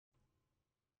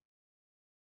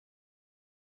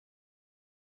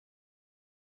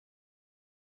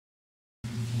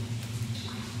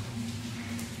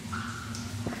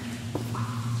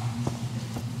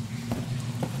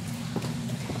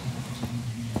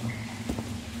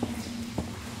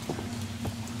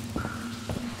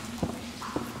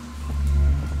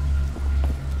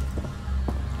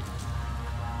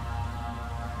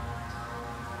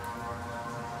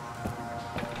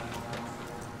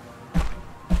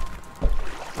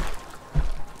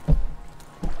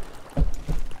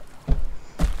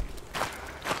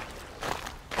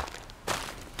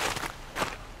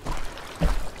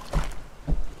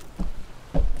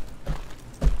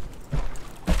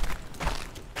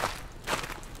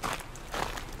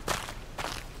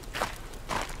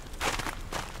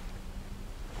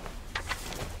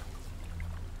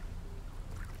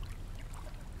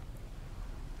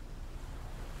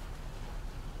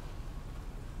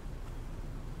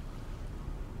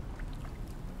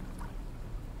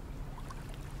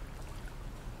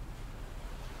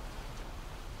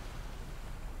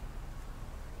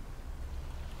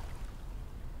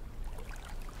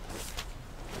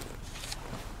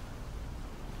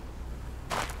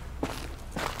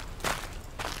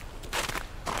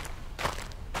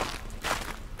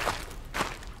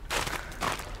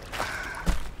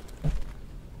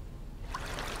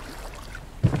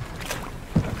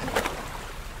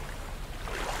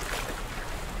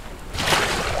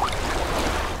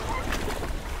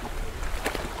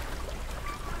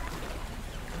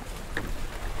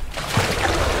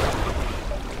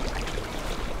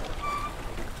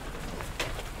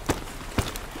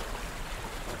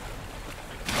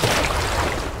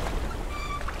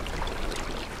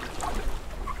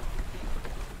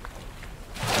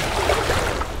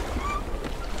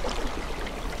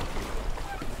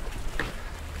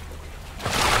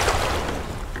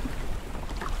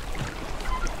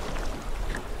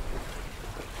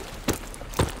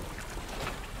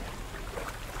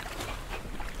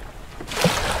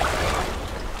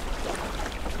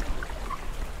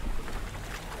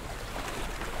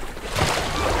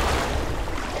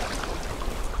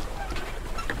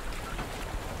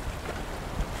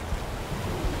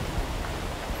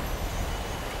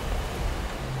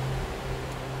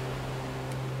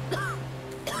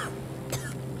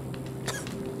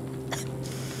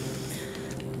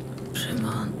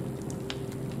Szymon.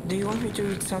 Do you want me to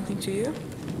read something to you?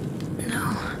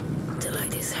 No. The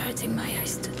light is hurting my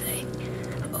eyes today.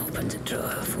 Open the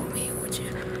drawer for me, would you?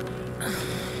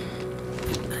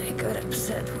 I got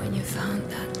upset when you found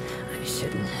that. I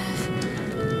shouldn't have.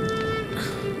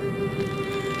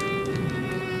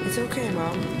 It's okay,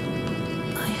 Mom.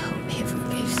 I hope he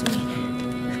forgives me.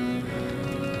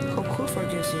 Hope who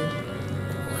forgives you?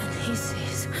 When he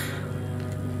sees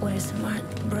what a smart,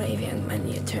 brave young man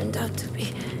you turned out to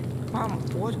be. Mom,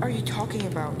 what are you talking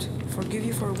about? Forgive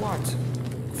you for what?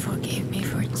 Forgive me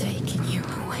for taking you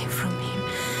away from him.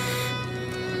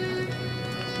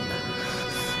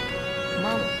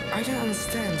 Mom, I don't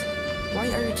understand. Why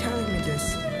are you telling me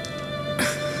this?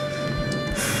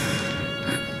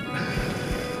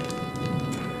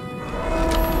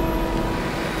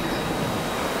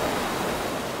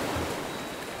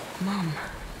 Mom,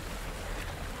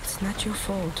 it's not your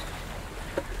fault.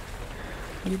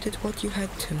 You did what you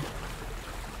had to.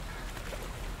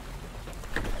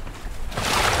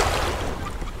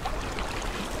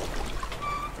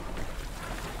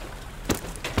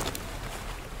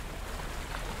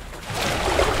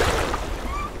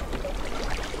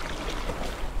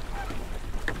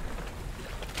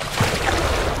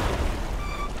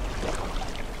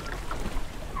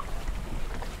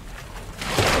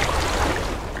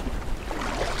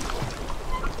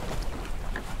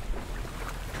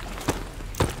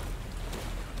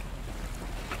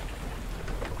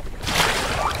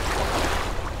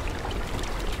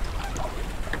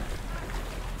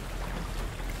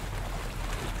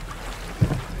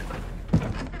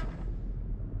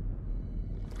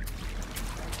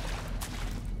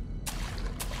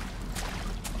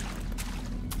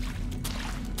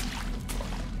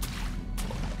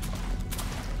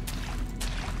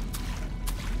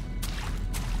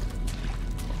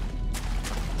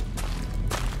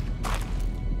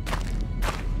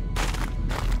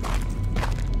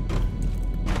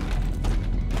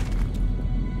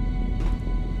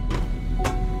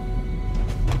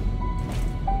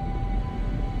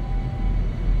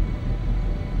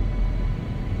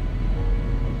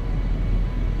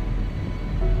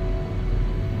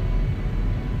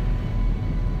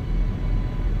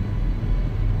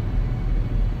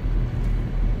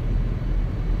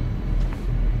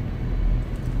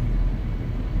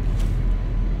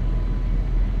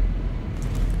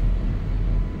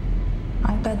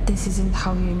 But this isn't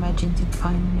how you imagined it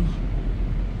finally.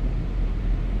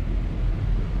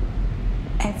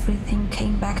 Everything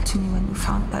came back to me when we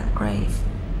found that grave.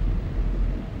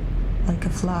 Like a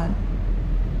flood.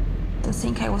 To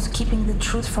think I was keeping the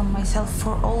truth from myself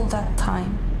for all that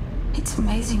time. It's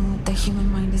amazing what the human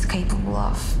mind is capable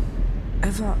of.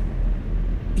 Eva,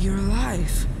 you're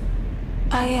alive.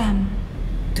 I am.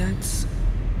 That's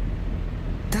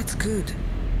good.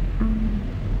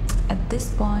 At this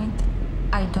point,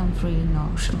 I don't really know,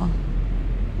 Szymon.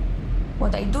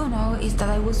 What I do know is that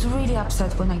I was really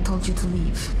upset when I told you to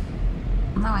leave.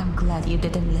 Now I'm glad you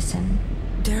didn't listen.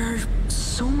 There are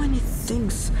so many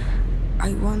things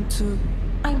I want to...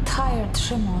 I'm tired,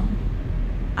 Szymon.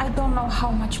 I don't know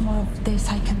how much more of this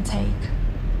I can take.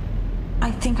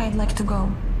 I think I'd like to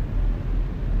go.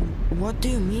 What do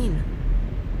you mean?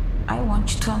 I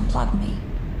want you to unplug me.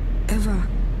 Eva...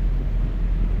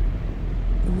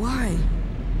 Why?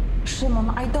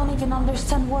 Szymon, I don't even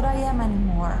understand what I am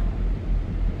anymore.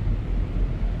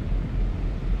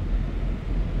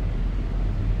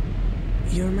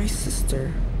 You're my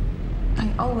sister.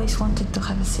 I always wanted to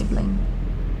have a sibling.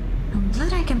 I'm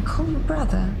glad I can call you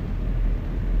brother.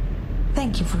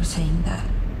 Thank you for saying that.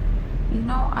 You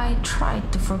know, I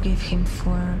tried to forgive him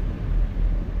for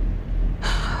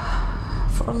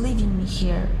leaving me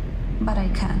here, but I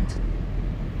can't.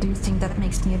 Do you think that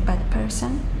makes me a bad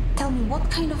person? Tell me, what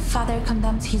kind of father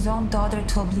condemns his own daughter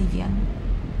to oblivion?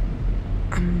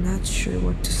 I'm not sure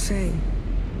what to say.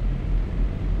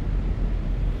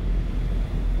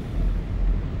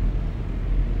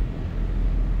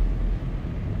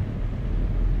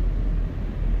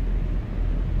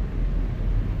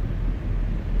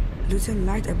 Lucian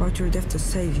lied about your death to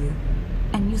save you.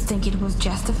 And you think it was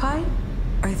justified?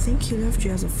 I think he loved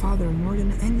you as a father more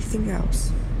than anything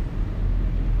else.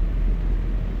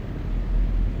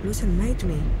 Lucian made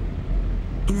me.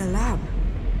 In a lab.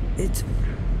 It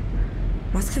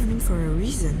must have been for a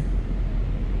reason.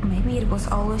 Maybe it was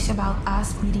always about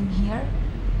us meeting here?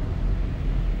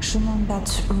 Szymon,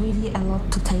 that's really a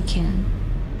lot to take in.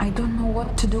 I don't know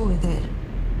what to do with it.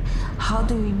 How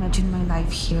do you imagine my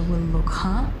life here will look,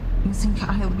 huh? You think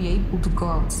I'll be able to go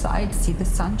outside, see the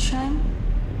sunshine?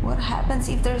 What happens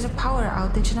if there's a power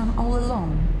outage and I'm all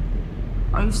alone?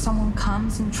 Or if someone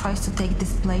comes and tries to take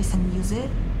this place and use it,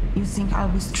 you think I'll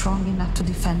be strong enough to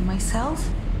defend myself?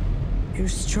 You're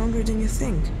stronger than you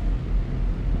think.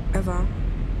 Eva,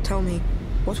 tell me,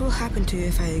 what will happen to you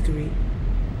if I agree?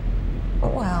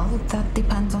 Well, that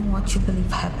depends on what you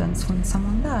believe happens when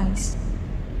someone dies.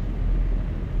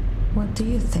 What do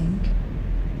you think?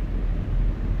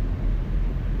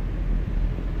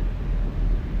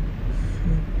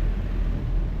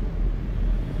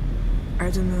 I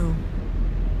don't know.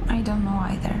 I don't know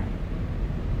either.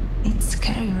 It's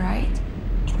scary, right?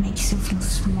 It makes you feel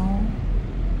small,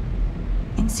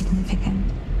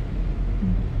 insignificant.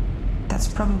 That's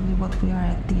probably what we are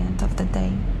at the end of the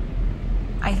day.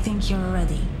 I think you're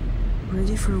ready.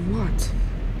 Ready for what?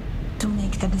 To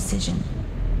make the decision.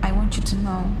 I want you to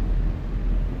know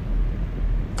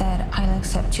that I'll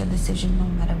accept your decision no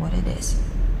matter what it is.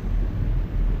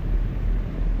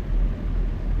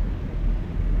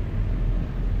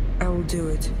 I will do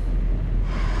it.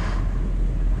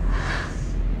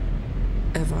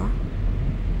 Eva?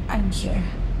 I'm here.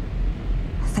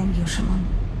 Thank you, Szymon.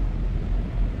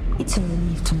 It's a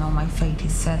relief to know my fate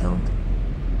is settled.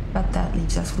 But that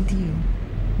leaves us with you.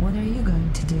 What are you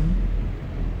going to do?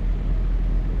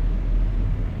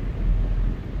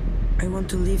 I want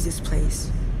to leave this place.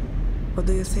 What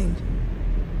do you think?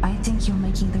 I think you're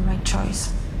making the right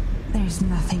choice. There's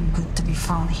nothing good to be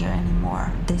found here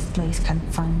anymore. This place can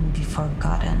finally be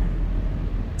forgotten.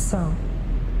 So,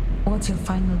 what's your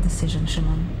final decision,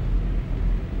 Szymon?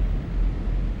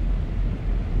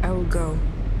 I will go.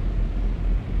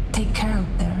 Take care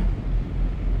out there.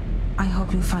 I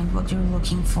hope you find what you're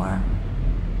looking for.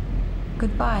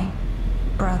 Goodbye,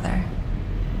 brother.